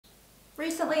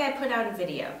recently I put out a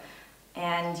video,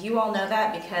 and you all know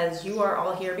that because you are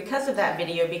all here because of that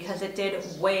video, because it did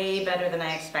way better than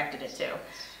I expected it to.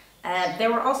 There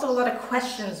were also a lot of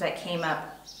questions that came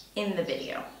up in the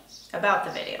video, about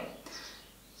the video.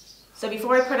 So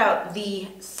before I put out the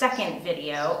second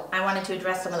video, I wanted to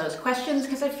address some of those questions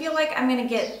because I feel like I'm going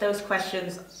to get those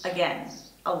questions again,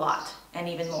 a lot, and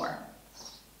even more.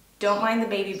 Don't mind the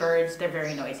baby birds, they're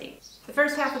very noisy. The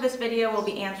first half of this video will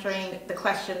be answering the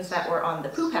questions that were on the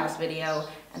PoopHouse video,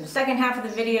 and the second half of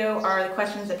the video are the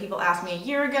questions that people asked me a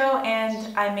year ago,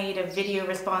 and I made a video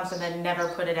response and then never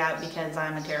put it out because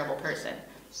I'm a terrible person.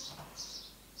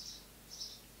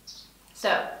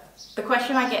 So, the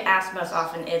question I get asked most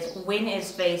often is, when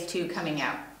is phase 2 coming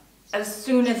out? As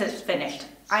soon as it's finished.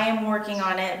 I am working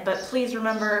on it, but please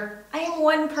remember, I am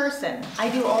one person. I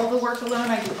do all the work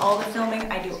alone, I do all the filming,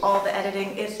 I do all the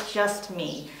editing, it's just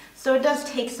me. So it does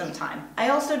take some time. I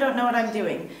also don't know what I'm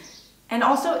doing. And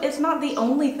also, it's not the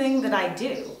only thing that I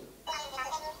do.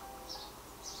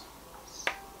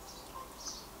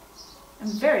 I'm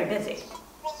very busy.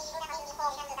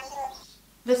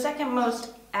 The second most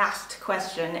asked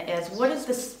question is, what is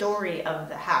the story of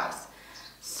the house?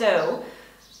 So,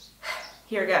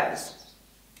 here goes.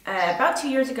 About 2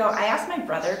 years ago, I asked my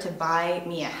brother to buy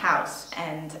me a house,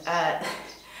 and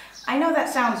I know that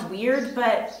sounds weird,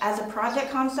 but as a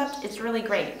project concept, it's really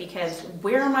great because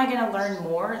where am I going to learn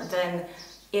more than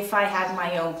if I had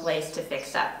my own place to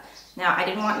fix up? Now, I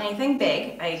didn't want anything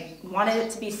big. I wanted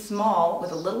it to be small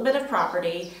with a little bit of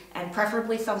property and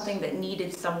preferably something that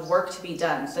needed some work to be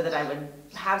done so that I would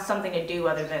have something to do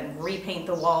other than repaint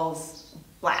the walls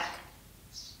black.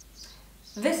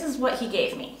 This is what he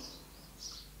gave me.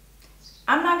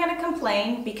 I'm not going to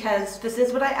complain because this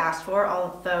is what I asked for,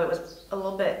 although it was a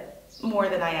little bit more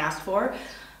than I asked for.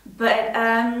 But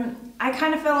I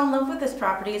kind of fell in love with this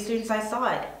property as soon as I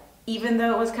saw it, even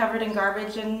though it was covered in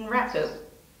garbage and rat poop.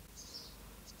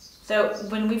 So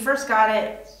when we first got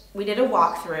it, we did a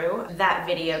walkthrough. That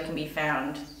video can be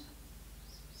found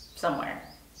somewhere.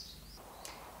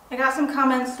 I got some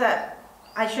comments that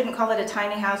I shouldn't call it a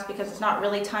tiny house because it's not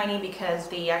really tiny, because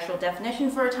the actual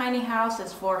definition for a tiny house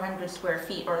is 400 square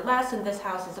feet or less, and this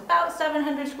house is about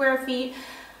 700 square feet.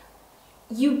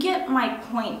 You get my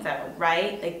point though,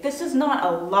 right? Like, this is not a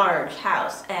large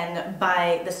house, and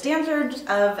by the standards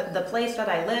of the place that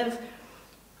I live,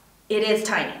 it is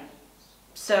tiny.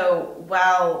 So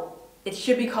while it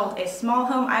should be called a small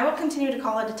home, I will continue to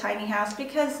call it a tiny house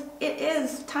because it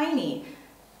is tiny.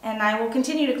 And I will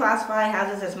continue to classify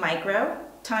houses as micro,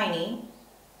 tiny,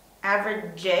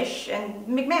 average-ish, and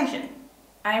McMansion.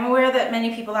 I am aware that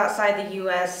many people outside the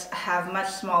US have much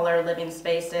smaller living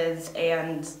spaces,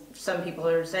 and some people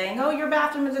are saying, oh, your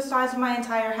bathroom is the size of my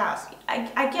entire house.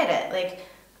 I get it. Like,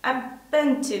 I've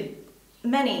been to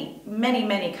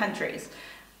many countries.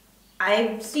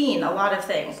 I've seen a lot of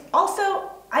things. Also,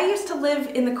 I used to live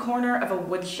in the corner of a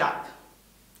wood shop.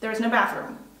 There was no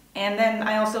bathroom. And then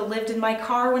I also lived in my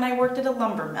car when I worked at a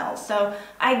lumber mill. So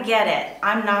I get it.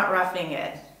 I'm not roughing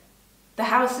it. The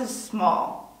house is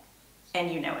small, and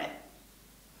you know it.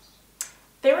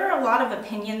 There were a lot of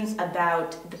opinions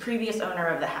about the previous owner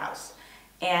of the house.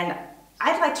 And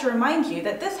I'd like to remind you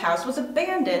that this house was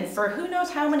abandoned for who knows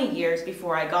how many years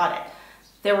before I got it.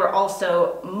 There were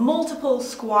also multiple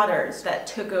squatters that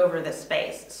took over the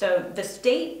space. So the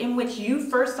state in which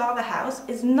you first saw the house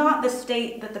is not the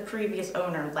state that the previous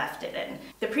owner left it in.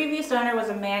 The previous owner was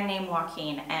a man named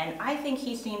Joaquin, and I think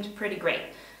he seemed pretty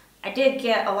great. I did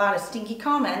get a lot of stinky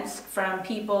comments from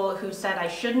people who said I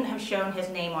shouldn't have shown his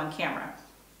name on camera.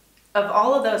 Of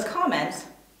all of those comments,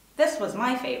 this was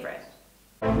my favorite.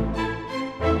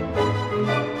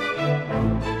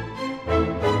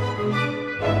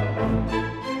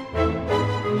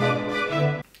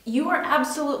 You are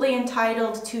absolutely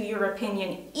entitled to your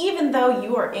opinion, even though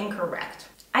you are incorrect.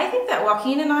 I think that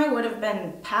Joaquin and I would have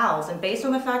been pals, and based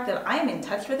on the fact that I'm in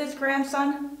touch with his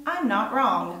grandson, I'm not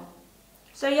wrong.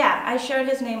 So yeah, I showed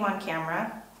his name on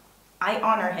camera. I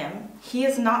honor him. He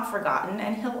is not forgotten,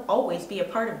 and he'll always be a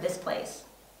part of this place.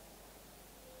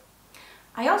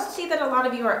 I also see that a lot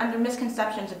of you are under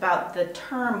misconceptions about the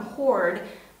term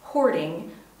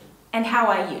hoarding, and how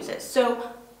I use it.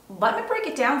 So let me break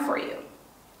it down for you.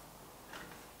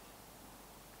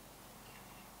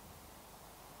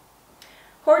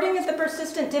 Hoarding is the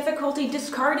persistent difficulty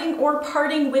discarding or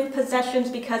parting with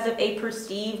possessions because of a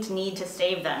perceived need to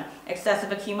save them.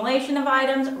 Excessive accumulation of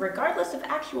items, regardless of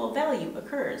actual value,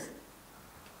 occurs.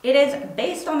 It is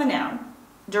based on the noun,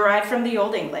 derived from the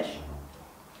Old English,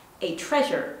 a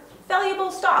treasure, valuable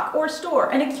stock or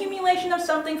store, an accumulation of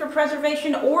something for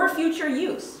preservation or future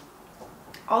use.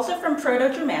 Also from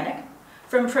Proto-Germanic,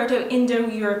 from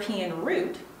Proto-Indo-European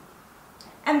root,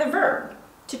 and the verb,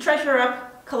 to treasure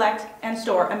up, collect, and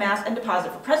store, amass, and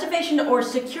deposit for preservation or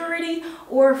security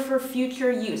or for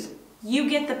future use. You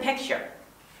get the picture.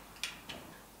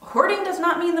 Hoarding does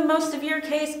not mean the most severe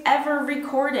case ever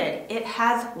recorded. It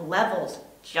has levels,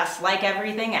 just like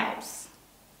everything else.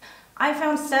 I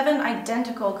found 7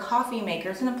 identical coffee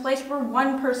makers in a place where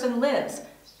one person lives.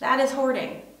 That is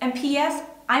hoarding. And P.S.,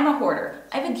 I'm a hoarder.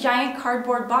 I have a giant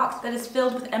cardboard box that is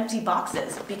filled with empty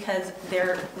boxes because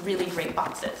they're really great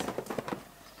boxes.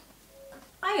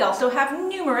 I also have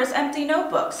numerous empty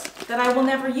notebooks that I will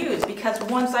never use because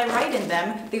once I write in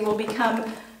them, they will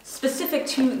become specific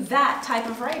to that type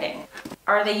of writing.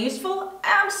 Are they useful?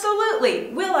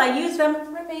 Absolutely. Will I use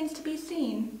them? Remains to be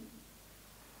seen.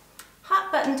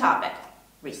 Hot button topic,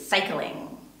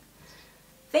 recycling.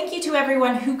 Thank you to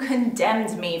everyone who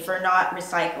condemned me for not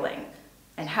recycling.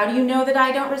 And how do you know that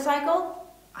I don't recycle?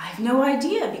 I have no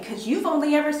idea because you've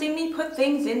only ever seen me put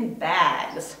things in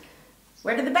bags.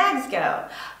 Where do the bags go?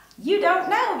 You don't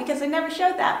know because I never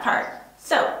showed that part.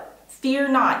 So, fear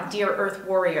not, dear Earth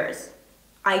warriors.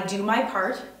 I do my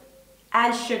part,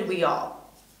 as should we all.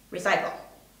 Recycle.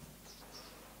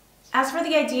 As for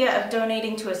the idea of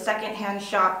donating to a secondhand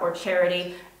shop or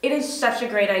charity, it is such a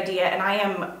great idea and I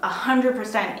am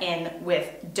 100% in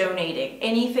with donating.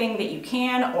 Anything that you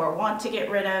can or want to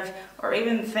get rid of, or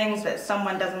even things that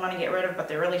someone doesn't want to get rid of but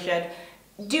they really should,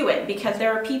 do it because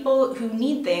there are people who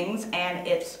need things and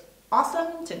it's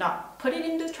awesome to not put it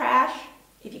into the trash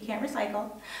if you can't recycle,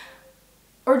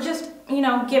 or just,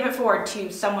 give it forward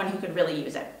to someone who could really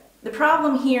use it. The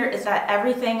problem here is that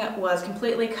everything was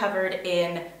completely covered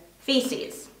in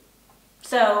feces.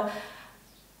 So,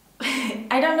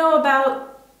 I don't know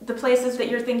about the places that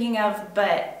you're thinking of,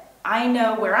 but I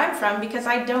know where I'm from because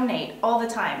I donate all the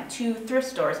time to thrift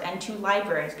stores and to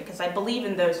libraries because I believe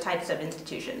in those types of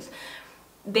institutions.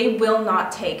 They will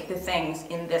not take the things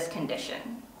in this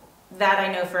condition. That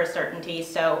I know for a certainty,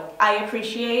 so I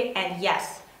appreciate, and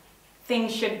yes,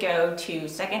 things should go to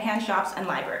secondhand shops and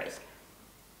libraries,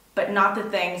 but not the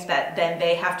things that then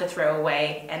they have to throw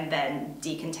away and then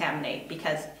decontaminate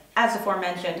because, as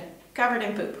aforementioned, covered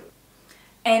in poop.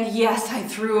 And yes, I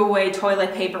threw away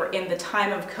toilet paper in the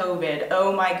time of COVID.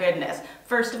 Oh my goodness.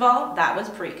 First of all, that was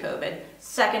pre-COVID.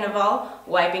 Second of all,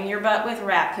 wiping your butt with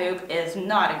rat poop is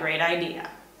not a great idea.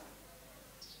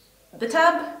 The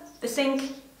tub, the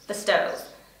sink, the stove.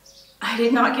 I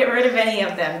did not get rid of any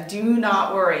of them. Do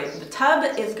not worry. The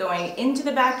tub is going into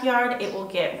the backyard. It will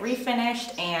get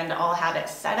refinished and I'll have it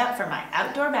set up for my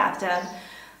outdoor bathtub.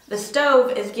 The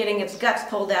stove is getting its guts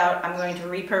pulled out. I'm going to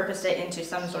repurpose it into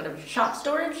some sort of shop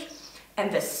storage.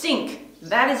 And the sink,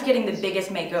 that is getting the biggest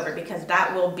makeover because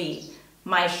that will be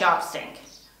my shop sink.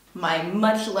 My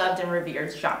much loved and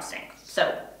revered shop sink.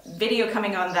 So, video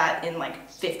coming on that in like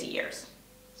 50 years.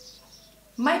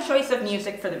 My choice of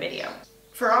music for the video.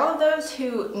 For all of those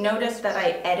who noticed that I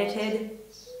edited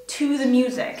to the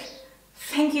music,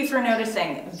 thank you for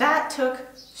noticing. That took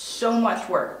so much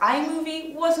work.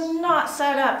 iMovie was not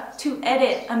set up to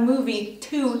edit a movie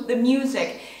to the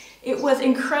music. It was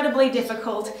incredibly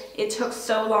difficult. It took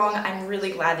so long. I'm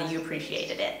really glad that you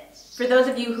appreciated it. For those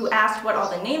of you who asked what all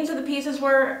the names of the pieces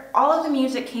were, all of the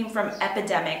music came from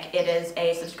Epidemic. It is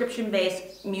a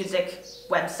subscription-based music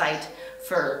website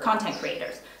for content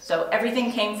creators. So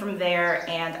everything came from there,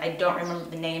 and I don't remember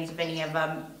the names of any of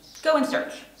them. Go and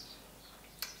search.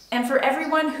 And for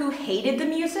everyone who hated the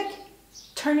music,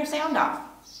 turn your sound off.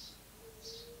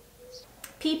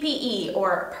 PPE,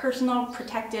 or personal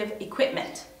protective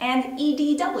equipment, and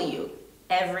EDW,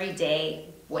 everyday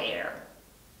wear.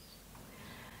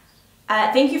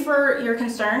 Thank you for your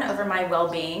concern over my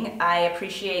well-being. I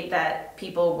appreciate that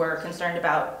people were concerned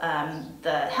about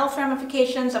the health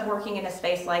ramifications of working in a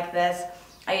space like this.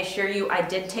 I assure you I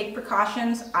did take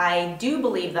precautions. I do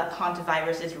believe that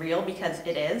hantavirus is real because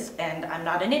it is, and I'm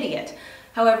not an idiot.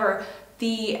 However,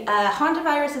 the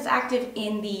hantavirus is active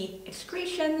in the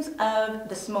excretions of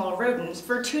the small rodents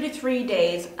for 2 to 3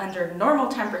 days under normal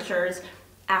temperatures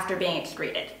after being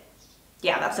excreted.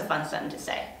 Yeah, that's a fun sentence to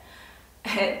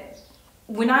say.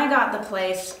 When I got the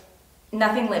place,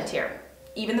 nothing lived here.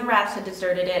 Even the rats had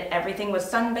deserted it. Everything was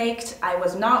sun-baked. I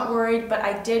was not worried, but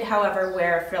I did, however,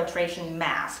 wear a filtration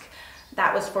mask.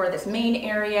 That was for this main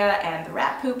area and the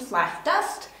rat poop /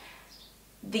 dust.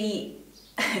 The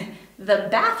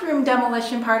bathroom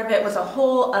demolition part of it was a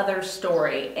whole other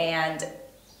story, and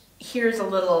here's a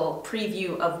little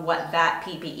preview of what that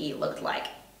PPE looked like.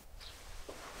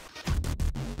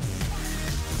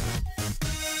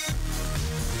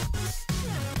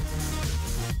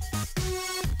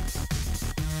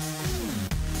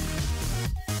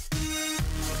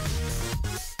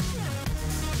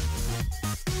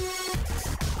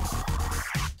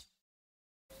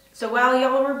 So while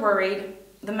y'all were worried,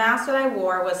 the mask that I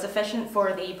wore was sufficient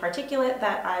for the particulate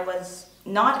that I was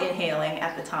not inhaling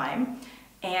at the time,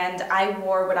 and I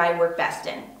wore what I work best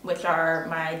in, which are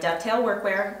my dovetail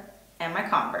workwear and my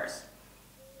Converse.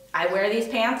 I wear these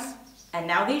pants and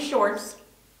now these shorts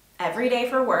every day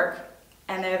for work,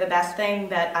 and they're the best thing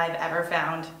that I've ever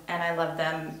found, and I love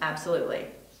them absolutely.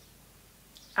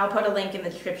 I'll put a link in the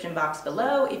description box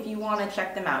below if you want to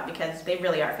check them out because they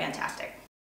really are fantastic.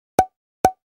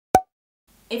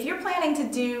 If you're planning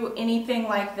to do anything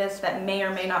like this that may or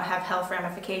may not have health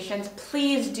ramifications,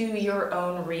 please do your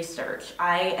own research.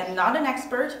 I am not an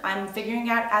expert. I'm figuring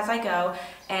out as I go,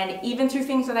 and even through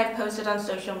things that I've posted on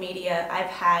social media, I've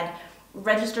had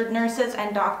registered nurses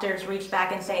and doctors reach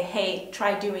back and say, hey,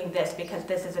 try doing this because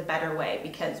this is a better way,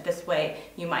 because this way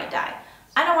you might die.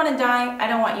 I don't want to die. I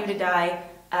don't want you to die.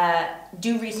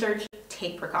 Do research,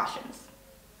 take precautions.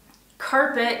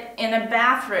 Carpet in a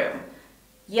bathroom.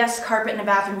 Yes, carpet in a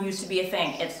bathroom used to be a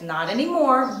thing. It's not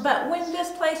anymore, but when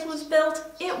this place was built,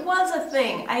 it was a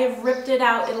thing. I have ripped it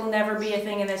out. It'll never be a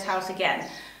thing in this house again.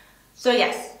 So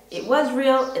yes, it was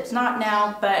real. It's not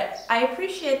now, but I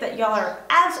appreciate that y'all are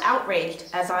as outraged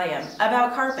as I am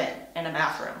about carpet in a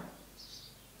bathroom.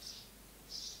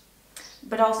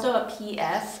 But also a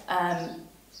PS,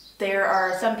 there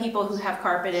are some people who have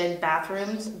carpeted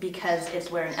bathrooms because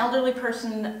it's where an elderly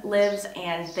person lives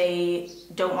and they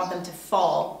don't want them to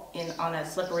fall on a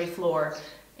slippery floor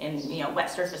in, wet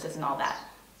surfaces and all that.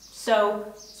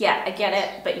 So yeah, I get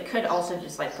it, but you could also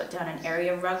just like put down an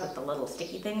area rug with the little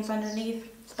sticky things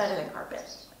underneath. It's better than carpet.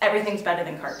 Everything's better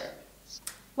than carpet.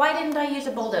 Why didn't I use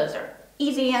a bulldozer?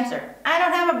 Easy answer. I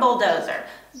don't have a bulldozer.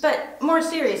 But more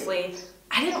seriously,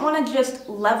 I didn't want to just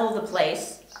level the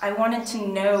place. I wanted to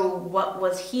know what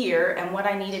was here and what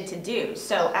I needed to do.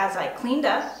 So as I cleaned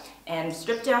up and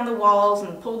stripped down the walls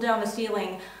and pulled down the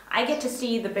ceiling, I get to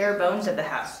see the bare bones of the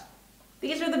house.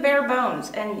 These are the bare bones.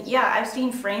 And yeah, I've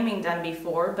seen framing done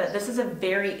before, but this is a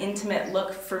very intimate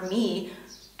look for me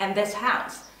and this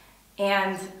house.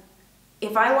 And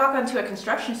if I walk onto a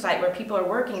construction site where people are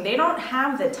working, they don't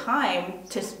have the time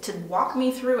to walk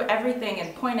me through everything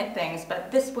and point at things,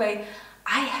 but this way,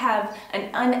 I have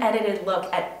an unedited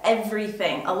look at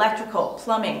everything, electrical,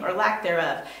 plumbing, or lack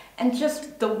thereof, and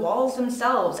just the walls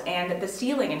themselves and the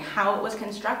ceiling and how it was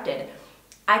constructed.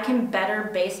 I can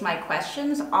better base my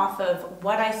questions off of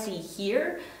what I see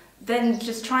here than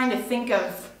just trying to think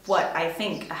of what I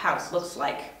think a house looks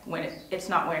like when it's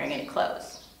not wearing any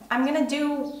clothes. I'm gonna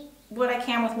do what I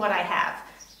can with what I have.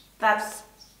 That's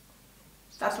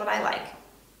what I like.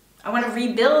 I want to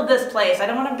rebuild this place. I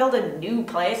don't want to build a new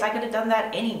place. I could have done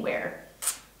that anywhere.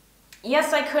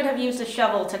 Yes, I could have used a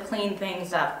shovel to clean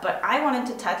things up, but I wanted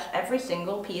to touch every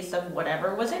single piece of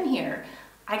whatever was in here.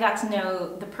 I got to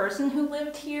know the person who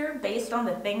lived here based on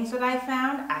the things that I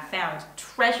found. I found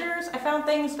treasures. I found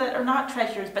things that are not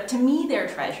treasures, but to me they're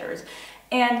treasures.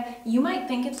 And you might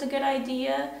think it's a good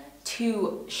idea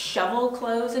to shovel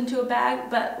clothes into a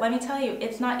bag, but let me tell you,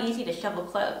 it's not easy to shovel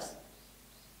clothes.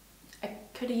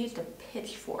 Could have used a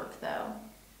pitchfork though.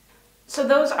 So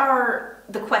those are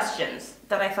the questions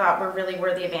that I thought were really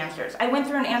worthy of answers. I went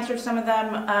through and answered some of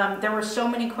them. There were so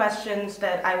many questions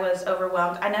that I was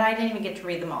overwhelmed, and I didn't even get to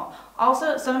read them all.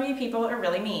 Also, some of you people are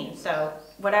really mean, so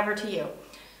whatever to you.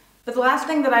 But the last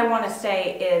thing that I want to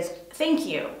say is thank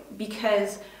you,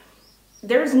 because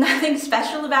there's nothing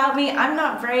special about me. I'm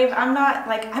not brave. I'm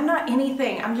not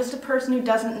anything. I'm just a person who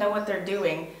doesn't know what they're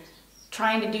doing,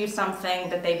 trying to do something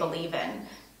that they believe in.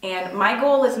 And my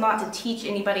goal is not to teach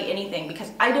anybody anything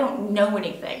because I don't know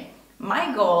anything.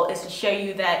 My goal is to show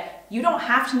you that you don't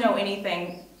have to know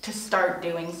anything to start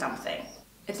doing something.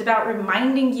 It's about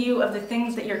reminding you of the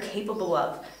things that you're capable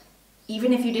of,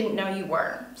 even if you didn't know you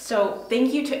were. So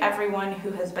thank you to everyone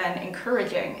who has been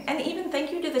encouraging, and even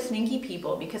thank you to the stinky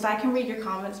people, because I can read your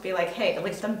comments and be like, hey, at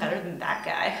least I'm better than that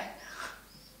guy.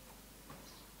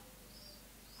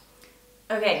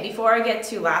 Okay, before I get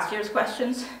to last year's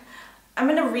questions, I'm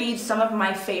gonna read some of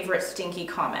my favorite stinky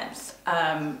comments.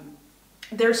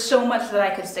 There's so much that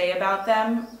I could say about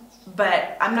them,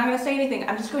 but I'm not gonna say anything.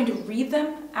 I'm just going to read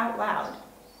them out loud.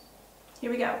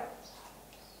 Here we go.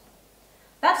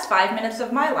 That's 5 minutes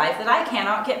of my life that I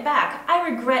cannot get back. I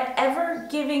regret ever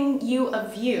giving you a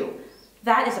view.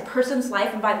 That is a person's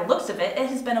life, and by the looks of it, it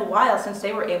has been a while since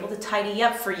they were able to tidy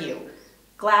up for you.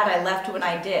 Glad I left when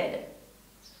I did.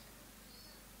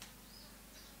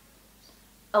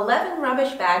 11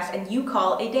 rubbish bags and you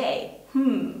call a day.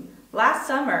 Last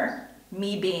summer,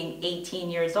 me being 18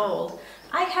 years old,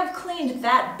 I have cleaned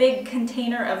that big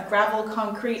container of gravel,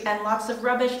 concrete, and lots of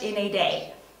rubbish in a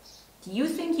day. Do you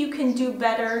think you can do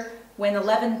better when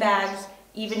 11 bags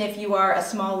even if you are a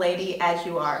small lady as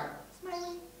you are.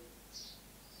 Smiley.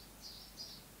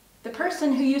 The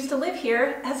person who used to live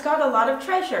here has got a lot of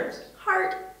treasures.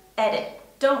 Heart edit.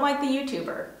 Don't like the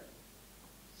YouTuber.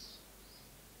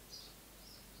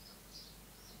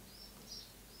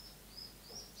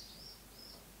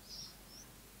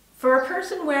 For a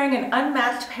person wearing an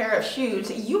unmatched pair of shoes,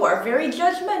 you are very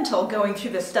judgmental going through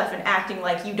this stuff and acting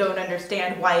like you don't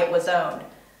understand why it was owned.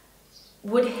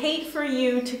 Would hate for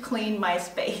you to clean my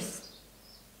space.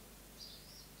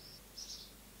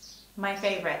 My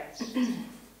favorite.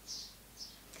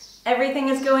 Everything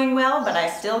is going well, but I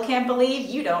still can't believe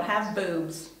you don't have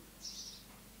boobs.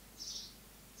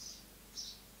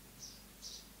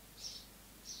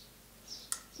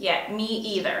 Yeah, me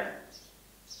either.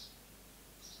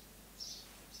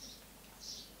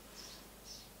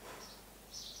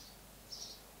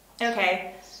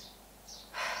 Okay,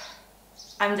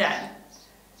 I'm done.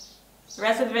 The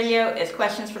rest of the video is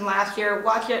questions from last year.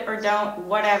 Watch it or don't,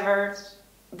 whatever.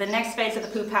 The next phase of the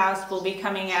Poop House will be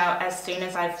coming out as soon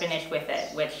as I finish with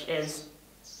it, which is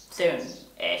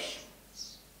soon-ish.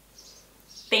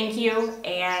 Thank you,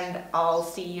 and I'll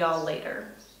see y'all later.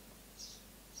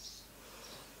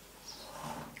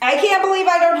 I can't believe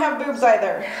I don't have boobs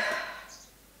either.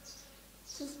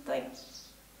 It's just like...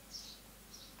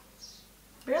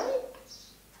 Really?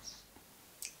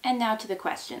 And now to the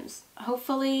questions.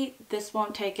 Hopefully this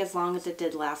won't take as long as it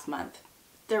did last month.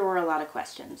 There were a lot of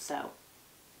questions, so.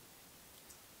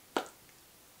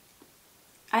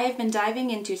 I have been diving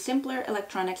into simpler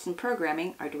electronics and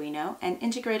programming, Arduino, and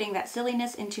integrating that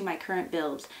silliness into my current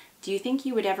builds. Do you think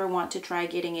you would ever want to try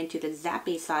getting into the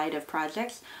zappy side of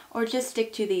projects, or just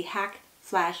stick to the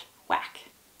hack/whack?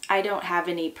 I don't have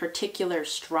any particular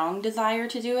strong desire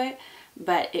to do it,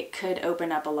 but it could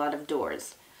open up a lot of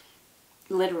doors.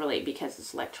 Literally, because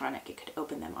it's electronic, it could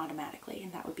open them automatically,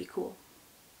 and that would be cool.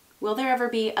 Will there ever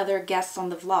be other guests on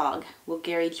the vlog? Will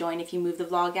Gary join if you move the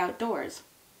vlog outdoors?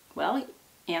 Well,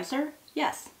 answer,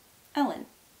 yes, Ellen.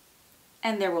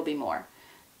 And there will be more.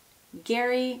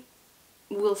 Gary,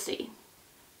 we'll see.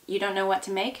 You don't know what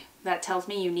to make? That tells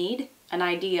me you need an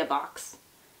idea box.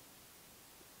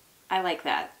 I like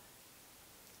that.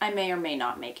 I may or may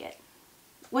not make it.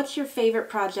 What's your favorite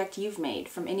project you've made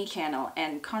from any channel?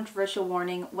 And controversial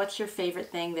warning, what's your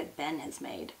favorite thing that Ben has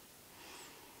made?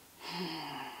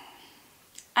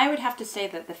 I would have to say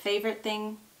that the favorite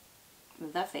thing,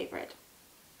 my favorite.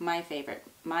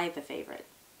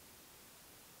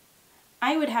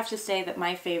 I would have to say that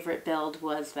my favorite build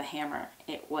was the hammer.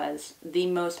 It was the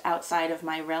most outside of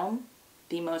my realm,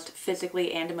 the most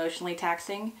physically and emotionally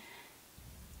taxing,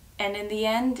 and in the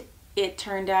end, it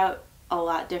turned out a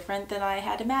lot different than I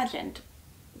had imagined,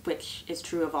 which is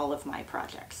true of all of my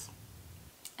projects.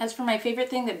 As for my favorite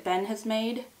thing that Ben has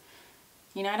made,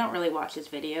 you know, I don't really watch his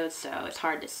videos, so it's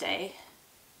hard to say.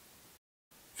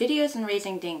 Videos and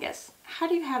raising dingus. How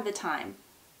do you have the time?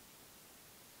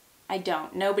 I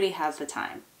don't. Nobody has the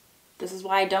time. This is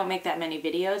why I don't make that many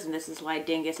videos, and this is why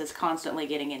Dingus is constantly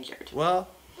getting injured. Well,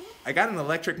 I got an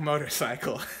electric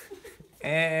motorcycle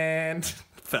and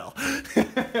fell.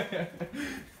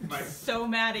 I'm so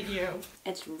mad at you.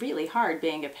 It's really hard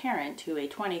being a parent to a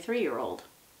 23-year-old.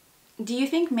 Do you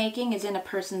think making is in a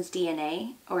person's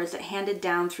DNA, or is it handed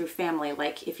down through family,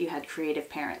 like if you had creative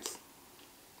parents?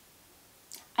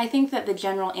 I think that the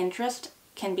general interest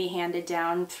can be handed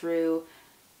down through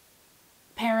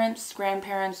parents,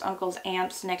 grandparents, uncles,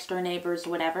 aunts, next door neighbors,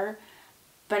 whatever.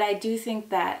 But I do think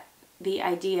that the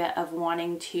idea of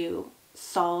wanting to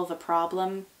solve a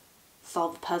problem,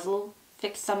 solve a puzzle,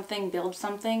 fix something, build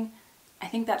something, I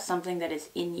think that's something that is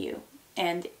in you,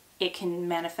 and it can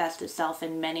manifest itself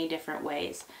in many different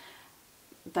ways.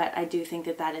 But I do think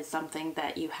that that is something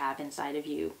that you have inside of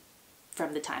you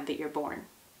from the time that you're born.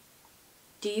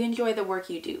 Do you enjoy the work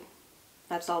you do?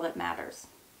 That's all that matters.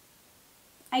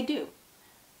 I do.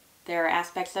 There are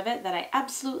aspects of it that I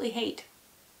absolutely hate.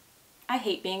 I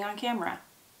hate being on camera.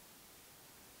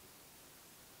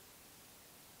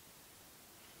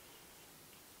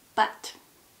 But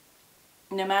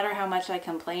no matter how much I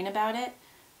complain about it,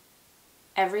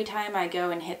 every time I go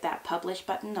and hit that publish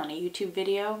button on a YouTube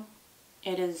video,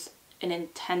 it is an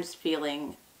intense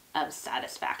feeling of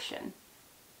satisfaction.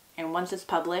 And once it's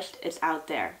published, it's out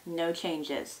there. No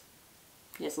changes.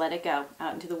 Just let it go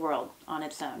out into the world on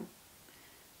its own.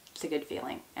 It's a good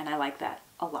feeling, and I like that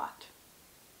a lot.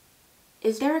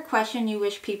 Is there a question you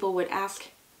wish people would ask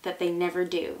that they never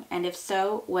do? And if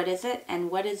so, what is it,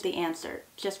 and what is the answer?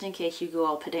 Just in case you go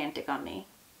all pedantic on me.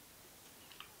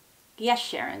 Yes,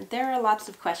 Sharon, there are lots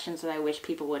of questions that I wish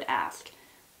people would ask.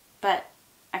 But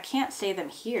I can't say them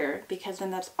here because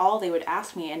then that's all they would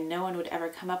ask me and no one would ever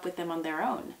come up with them on their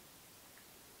own.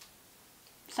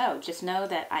 So just know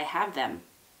that I have them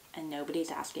and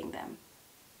nobody's asking them.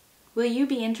 Will you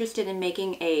be interested in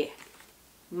making a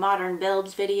modern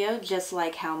builds video just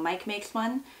like how Mike makes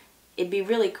one? It'd be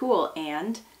really cool,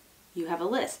 and you have a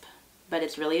lisp, but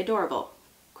it's really adorable.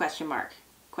 Question mark,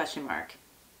 question mark.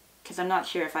 Because I'm not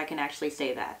sure if I can actually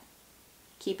say that.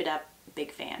 Keep it up,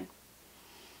 big fan.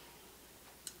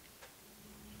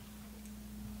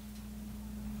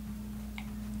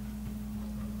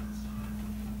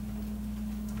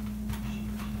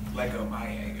 Let go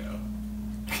my ego.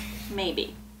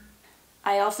 Maybe.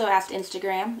 I also asked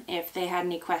Instagram if they had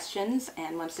any questions,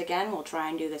 and once again, we'll try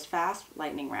and do this fast,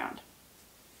 lightning round.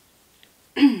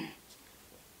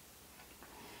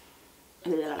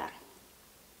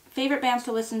 Favorite bands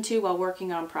to listen to while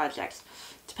working on projects?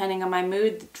 Depending on my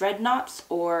mood, the Dreadnoughts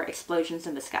or Explosions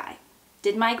in the Sky.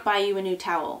 Did Mike buy you a new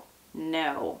towel?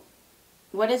 No.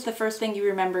 What is the first thing you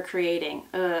remember creating?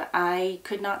 I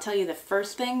could not tell you the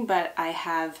first thing, but I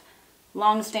have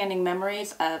long-standing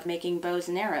memories of making bows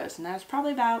and arrows, and that was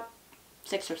probably about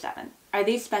 6 or 7. Are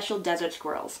these special desert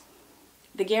squirrels?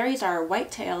 The Garys are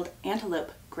white-tailed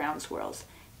antelope ground squirrels,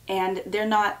 and they're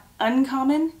not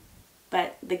uncommon,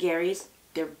 but the Garys,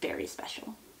 they're very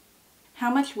special. How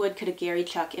much wood could a Gary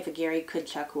chuck if a Gary could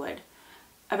chuck wood?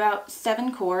 About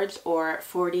 7 cords or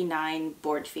 49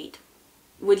 board feet.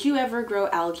 Would you ever grow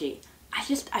algae?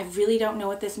 I really don't know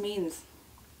what this means.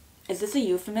 Is this a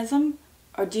euphemism?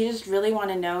 Or do you just really want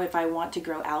to know if I want to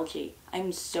grow algae?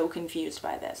 I'm so confused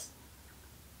by this.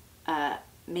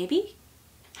 Maybe?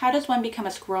 How does one become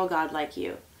a squirrel god like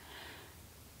you?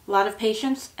 A lot of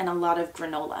patience and a lot of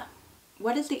granola.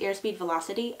 What is the airspeed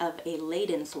velocity of a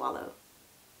laden swallow?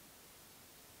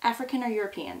 African or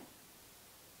European?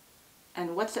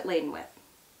 And what's it laden with?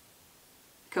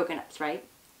 Coconuts, right?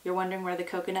 You're wondering where the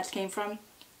coconuts came from?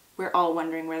 We're all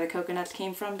wondering where the coconuts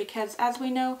came from because, as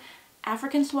we know,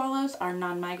 African swallows are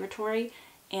non-migratory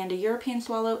and a European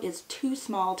swallow is too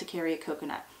small to carry a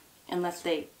coconut unless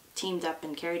they teamed up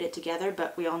and carried it together,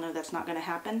 but we all know that's not going to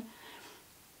happen.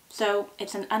 So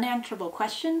it's an unanswerable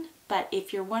question, but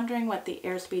if you're wondering what the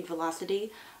airspeed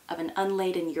velocity of an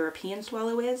unladen European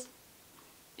swallow is,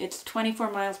 it's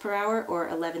 24 miles per hour or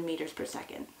 11 meters per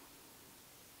second.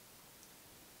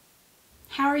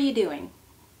 How are you doing?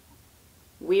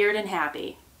 Weird and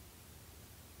happy.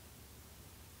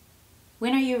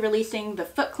 When are you releasing the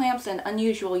Foot Clamps and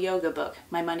Unusual Yoga book?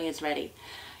 My money is ready.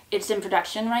 It's in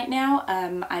production right now.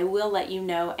 I will let you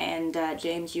know, and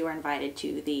James, you are invited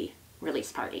to the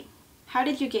release party. How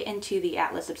did you get into the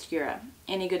Atlas Obscura?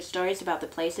 Any good stories about the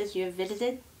places you have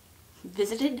visited?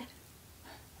 Visited?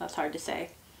 That's hard to say.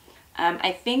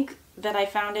 I think that I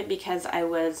found it because I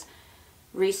was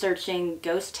researching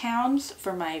ghost towns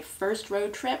for my first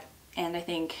road trip, and I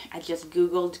think I just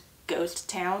Googled ghost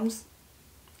towns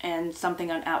and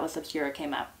something on Atlas Obscura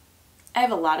came up. I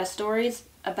have a lot of stories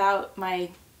about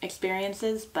my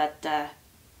experiences, but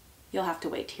you'll have to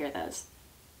wait to hear those.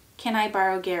 Can I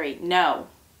borrow Gary? No.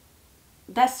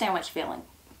 Best sandwich filling.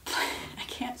 I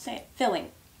can't say it.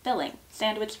 Filling.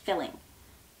 Sandwich filling.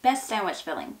 Best sandwich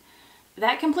filling.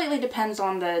 That completely depends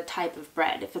on the type of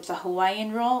bread. If it's a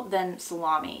Hawaiian roll, then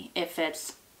salami. If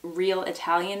it's real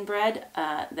Italian bread,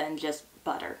 then just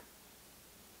butter.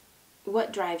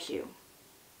 What drives you?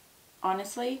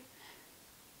 Honestly,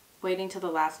 waiting till the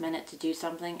last minute to do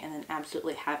something and then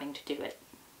absolutely having to do it.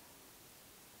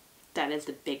 That is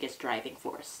the biggest driving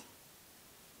force.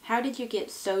 How did you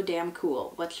get so damn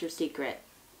cool? What's your secret?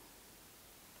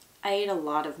 I ate a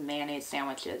lot of mayonnaise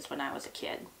sandwiches when I was a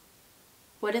kid.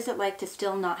 What is it like to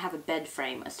still not have a bed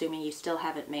frame, assuming you still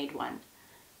haven't made one?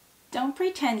 Don't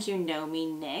pretend you know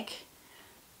me, Nick.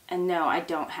 And no, I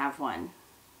don't have one.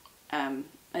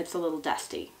 It's a little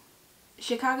dusty.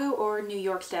 Chicago or New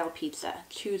York style pizza?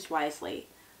 Choose wisely.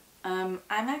 I'm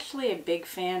actually a big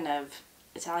fan of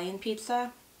Italian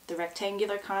pizza, the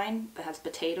rectangular kind that has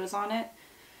potatoes on it.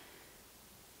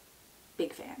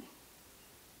 Big fan.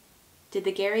 Did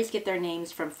the Garys get their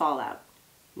names from Fallout?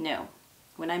 No.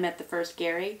 When I met the first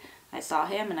Gary, I saw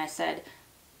him and I said,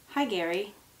 "Hi,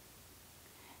 Gary."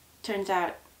 Turns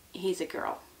out he's a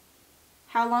girl.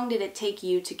 How long did it take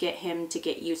you to get him to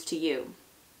get used to you?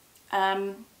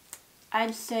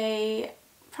 I'd say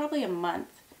probably a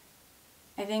month.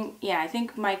 I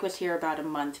think Mike was here about a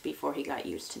month before he got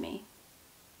used to me.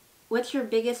 What's your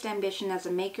biggest ambition as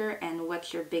a maker and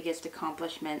what's your biggest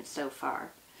accomplishment so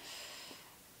far?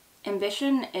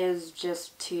 Ambition is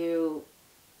just to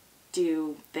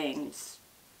do things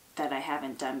that I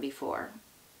haven't done before.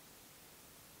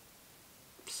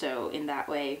 So in that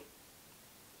way,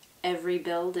 every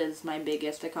build is my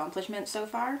biggest accomplishment so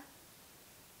far.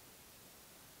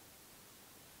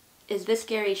 Is this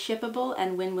Gary shippable,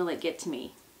 and when will it get to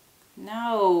me?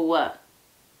 No.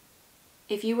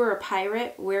 If you were a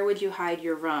pirate, where would you hide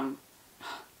your rum?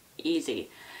 Easy.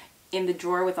 In the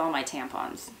drawer with all my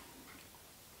tampons.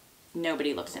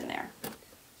 Nobody looks in there.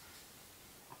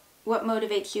 What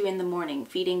motivates you in the morning?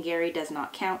 Feeding Gary does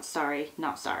not count. Sorry,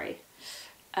 not sorry.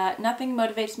 Nothing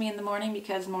motivates me in the morning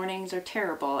because mornings are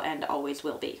terrible and always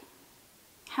will be.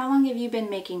 How long have you been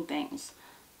making things?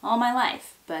 All my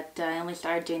life, but I only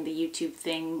started doing the YouTube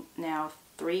thing now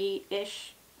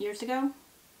 3-ish years ago?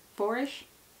 4-ish?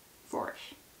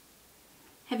 4-ish.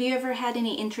 Have you ever had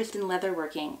any interest in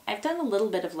leatherworking? I've done a little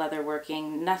bit of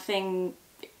leatherworking, nothing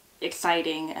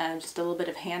exciting, just a little bit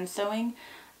of hand sewing.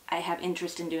 I have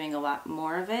interest in doing a lot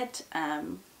more of it.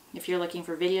 If you're looking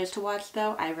for videos to watch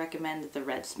though, I recommend The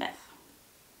Red Smith.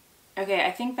 Okay,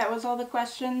 I think that was all the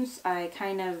questions. I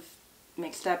kind of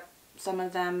mixed up some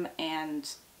of them and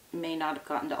may not have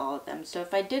gotten to all of them. So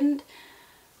if I didn't,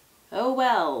 oh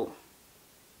well.